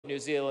New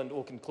Zealand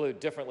will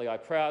conclude differently. I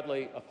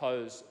proudly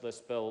oppose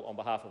this bill on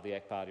behalf of the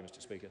ACT Party, Mr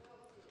Speaker.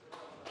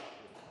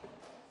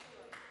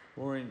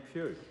 Maureen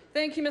Pugh.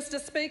 Thank you,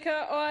 Mr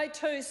Speaker. I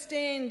too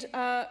stand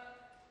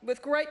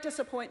with great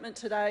disappointment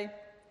today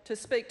to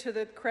speak to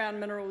the Crown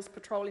Minerals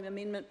Petroleum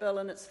Amendment Bill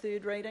in its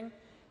third reading.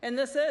 And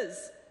this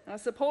is, I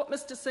support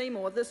Mr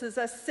Seymour, this is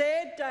a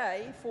sad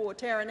day for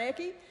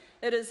Taranaki.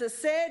 It is a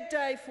sad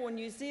day for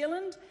New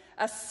Zealand,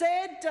 a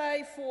sad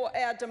day for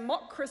our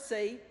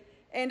democracy,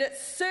 and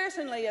it's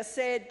certainly a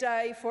sad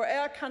day for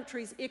our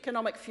country's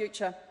economic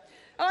future.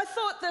 I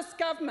thought this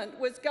government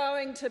was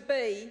going to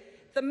be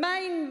the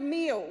main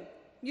meal,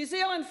 New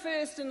Zealand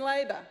First and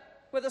Labour,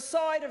 with a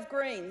side of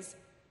greens.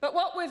 But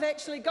what we've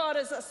actually got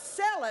is a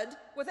salad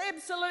with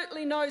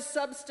absolutely no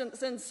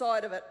substance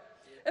inside of it.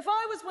 If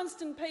I was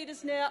Winston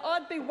Peters now,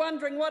 I'd be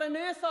wondering what on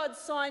earth I'd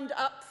signed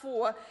up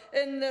for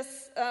in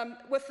this,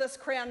 with this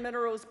Crown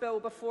Minerals Bill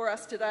before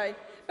us today,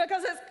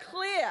 because it's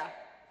clear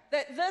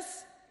that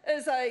this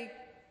is a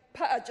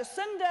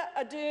Jacinda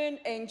Ardern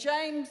and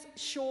James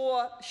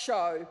Shaw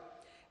show.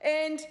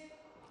 And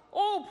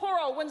all poor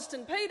old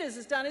Winston Peters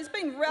has done is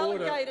been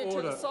relegated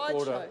to the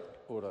sideshow.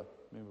 Order.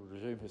 Member will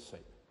resume his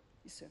seat.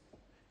 Yes, sir.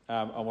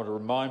 I want to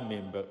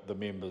remind the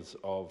members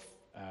of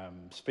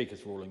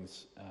Speaker's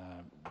rulings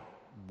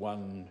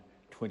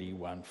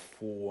 121,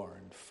 4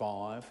 and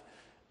 5.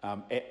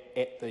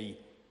 At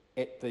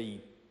the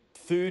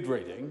third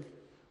reading,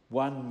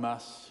 one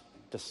must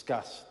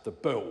discuss the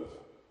bill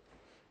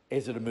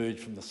as it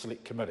emerged from the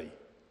Select Committee.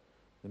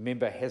 The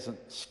member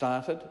hasn't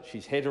started.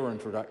 She's had her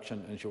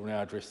introduction and she will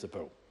now address the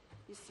bill.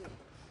 Yes, sir.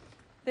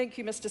 Thank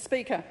you, Mr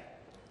Speaker.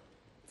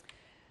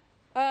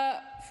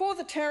 For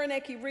the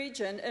Taranaki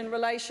region, in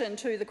relation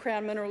to the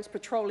Crown Minerals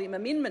Petroleum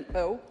Amendment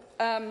Bill,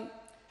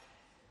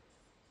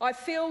 I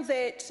feel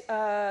that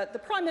the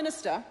Prime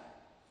Minister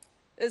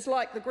is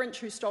like the Grinch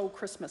who stole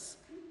Christmas.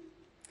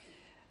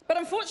 But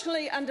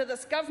unfortunately, under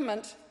this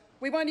government,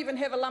 we won't even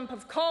have a lump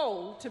of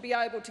coal to be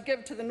able to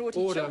give to the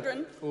naughty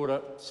children.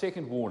 Order.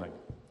 Second warning.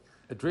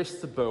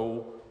 Address the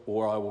bill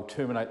or I will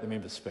terminate the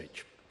member's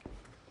speech.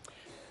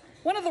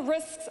 One of the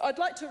risks, I'd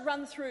like to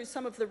run through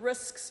some of the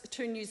risks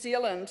to New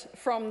Zealand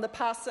from the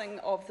passing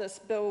of this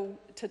bill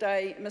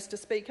today, Mr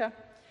Speaker.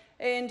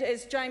 And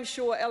as James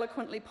Shaw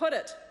eloquently put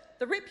it,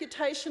 the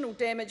reputational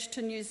damage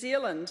to New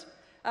Zealand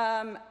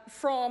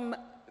from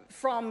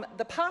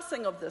the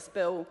passing of this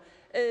bill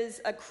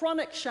is a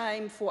chronic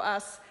shame for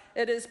us.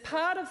 It is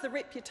part of the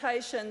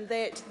reputation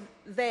that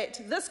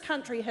this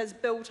country has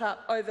built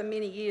up over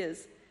many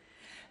years.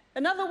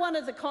 Another one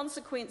of the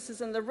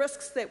consequences and the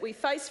risks that we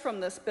face from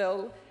this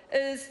bill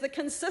is the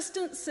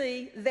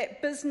consistency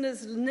that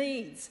business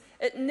needs.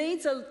 It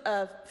needs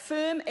a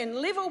firm and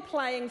level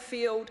playing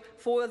field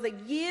for the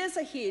years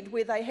ahead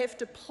where they have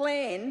to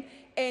plan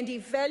and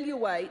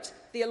evaluate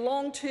their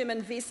long-term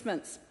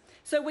investments.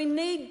 So we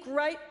need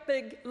great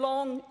big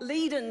long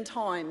lead-in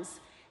times.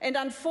 And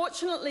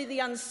unfortunately, the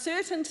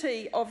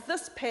uncertainty of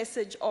this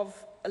passage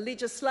of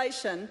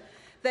legislation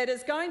that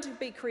is going to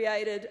be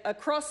created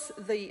across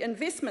the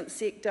investment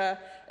sector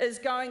is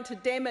going to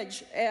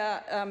damage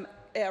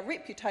our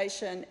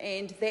reputation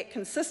and that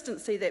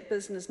consistency that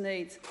business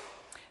needs.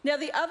 Now,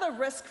 the other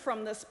risk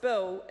from this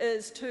bill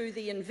is to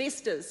the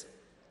investors.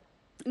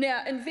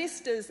 Now,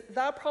 investors,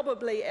 they're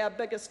probably our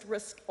biggest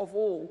risk of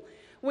all.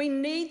 We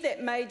need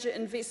that major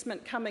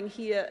investment coming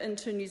here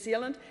into New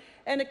Zealand,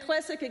 and a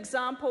classic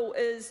example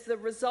is the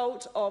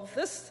result of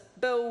this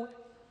bill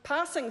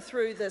passing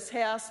through this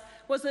House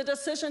was a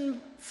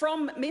decision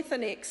from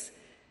Methanex,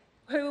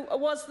 who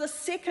was the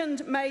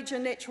second major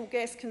natural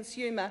gas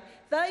consumer.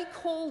 They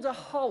called a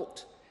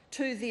halt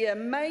to their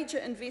major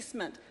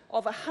investment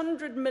of a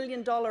 $100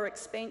 million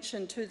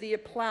expansion to their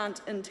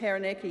plant in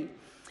Taranaki.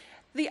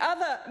 The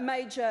other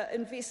major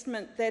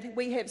investment that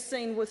we have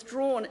seen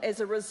withdrawn as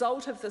a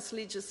result of this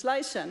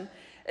legislation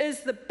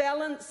is the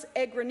Balance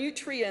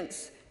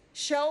Agri-Nutrients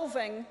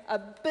shelving a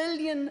 $1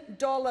 billion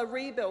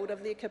rebuild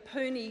of their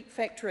Kapuni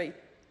factory.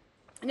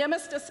 Now,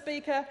 Mr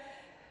Speaker,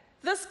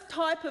 this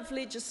type of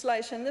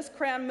legislation, this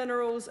Crown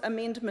Minerals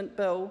Amendment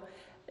Bill,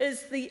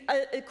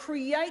 it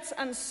creates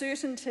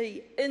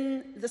uncertainty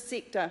in the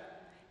sector,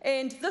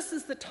 and this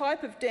is the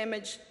type of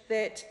damage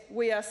that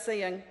we are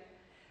seeing.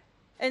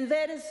 And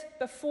that is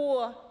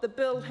before the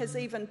bill has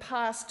even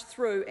passed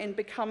through and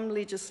become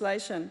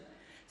legislation.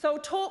 So I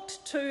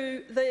talked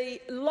to the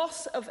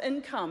loss of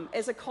income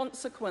as a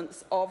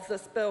consequence of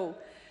this bill.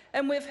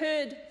 And we've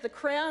heard the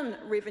Crown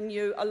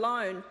revenue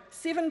alone,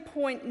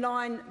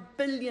 $7.9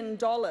 billion.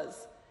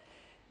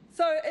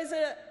 So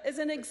as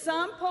an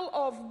example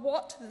of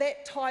what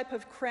that type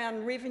of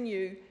Crown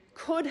revenue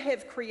could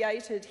have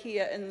created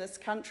here in this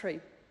country,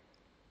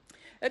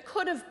 it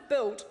could have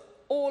built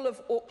all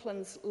of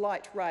Auckland's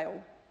light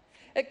rail.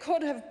 It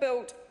could have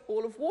built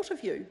all of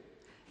Waterview.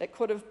 It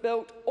could have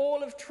built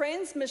all of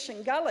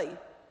Transmission Gully.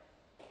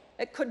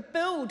 It could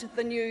build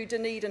the new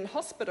Dunedin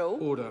Hospital.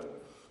 Order.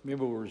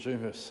 Member will resume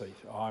her seat.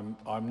 I'm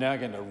now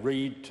going to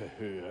read to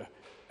her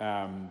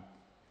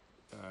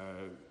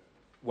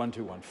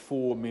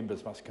 1214,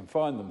 members must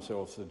confine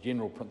themselves to the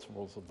general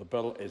principles of the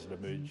bill as it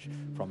emerged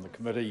from the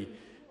committee.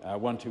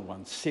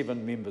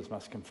 1217, members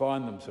must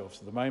confine themselves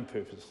to the main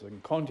purposes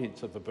and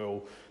contents of the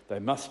bill. They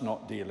must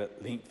not deal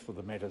at length for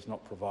the matters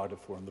not provided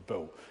for in the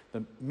bill.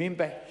 The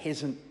member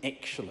hasn't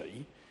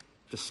actually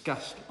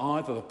discussed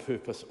either the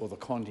purpose or the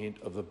content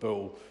of the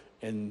bill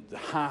in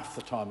half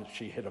the time that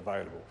she had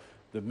available.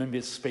 The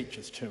member's speech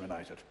is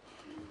terminated.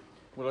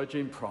 Will I,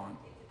 Jean Prime?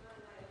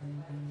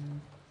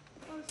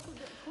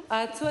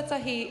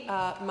 Tuatahi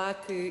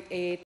Maku e